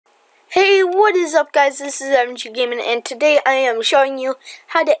What is up, guys? This is MG Gaming, and today I am showing you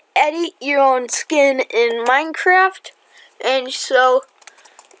how to edit your own skin in Minecraft. And so,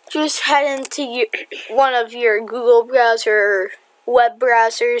 just head into one of your Google browser, web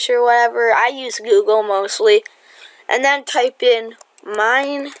browsers, or whatever. I use Google mostly, and then type in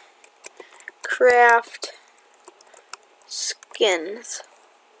Minecraft skins,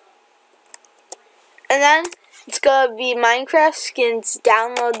 and then it's gonna be Minecraft skins.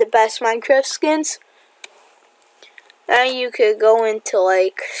 Download the best Minecraft skins. And you could go into,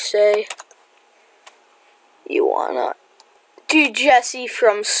 like, say you wanna do Jesse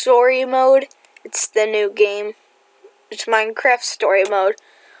from story mode. It's the new game. It's Minecraft story mode.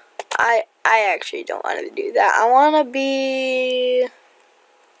 I actually don't want to do that. I wanna be,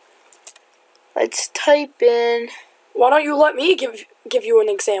 let's type in. Why don't you let me give you an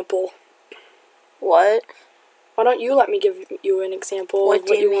example? What? Why don't you let me give you an example? What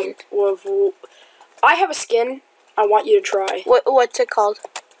do you mean? I have a skin I want you to try. What's it called?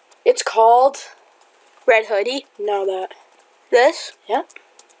 It's called Red Hoodie? No, that. This? Yeah.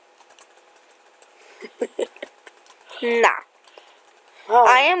 Nah. Oh,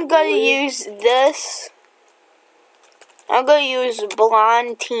 I am gonna use this. I'm gonna use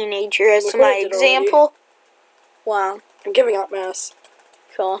blonde teenager as my example. Wow. I'm giving up mass.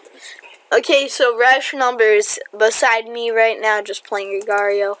 Cool. Okay, so Rash Numbers beside me right now just playing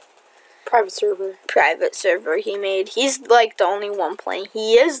Agario. Private server. Private server he made. He's like the only one playing.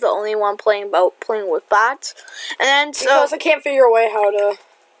 He is the only one playing with bots. And then because I can't figure a way how to.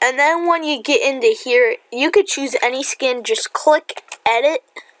 And then when you get into here, you could choose any skin. Just click edit.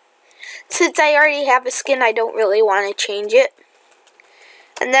 Since I already have a skin, I don't really want to change it.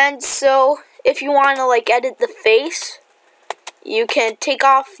 And then so if you want to like edit the face, you can take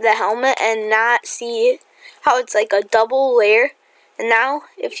off the helmet and not see how it's like a double layer. And now,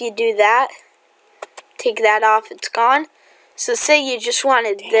 if you do that, take that off, it's gone. So say you just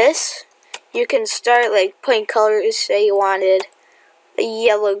wanted this, you can start like putting colors. Say you wanted a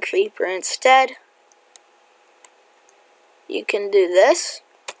yellow creeper instead. You can do this.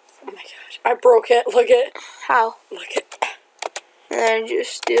 Oh my gosh, I broke it. Look at. How? Look at. And then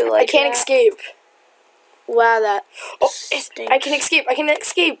just do like I can't escape. Wow, that I can escape. I can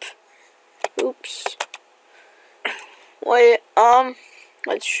escape. Oops. Wait,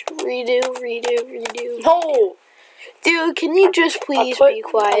 let's redo. No! Dude, can you just please be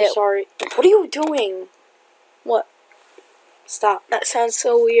quiet? I'm sorry. What are you doing? What? Stop. That sounds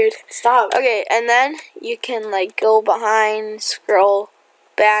so weird. Stop. Okay, and then you can, like, go behind, scroll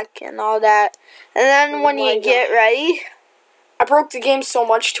back, and all that. And then when you get ready... I broke the game so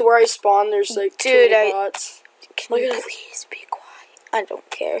much to where I spawn, there's, like, two bots. Can you please be quiet? I don't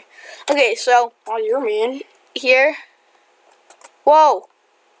care. Okay, so... Oh, you're mean. Here... Whoa!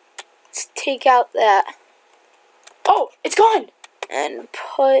 Let's take out that. Oh, it's gone! And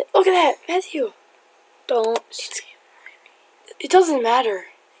put... Look at that, Matthew. Don't... It doesn't matter.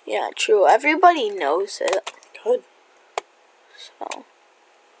 Yeah, true. Everybody knows it. Good. So...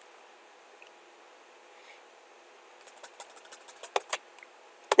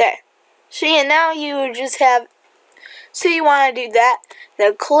 There. See, and now you just have... So you want to do that.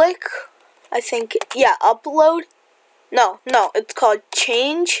 Then click... I think... Yeah, upload. No, it's called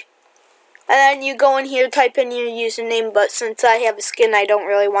change. And then you go in here, type in your username, but since I have a skin, I don't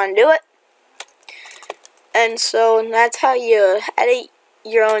really want to do it. And so that's how you edit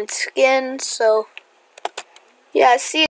your own skin. So, yeah, see you.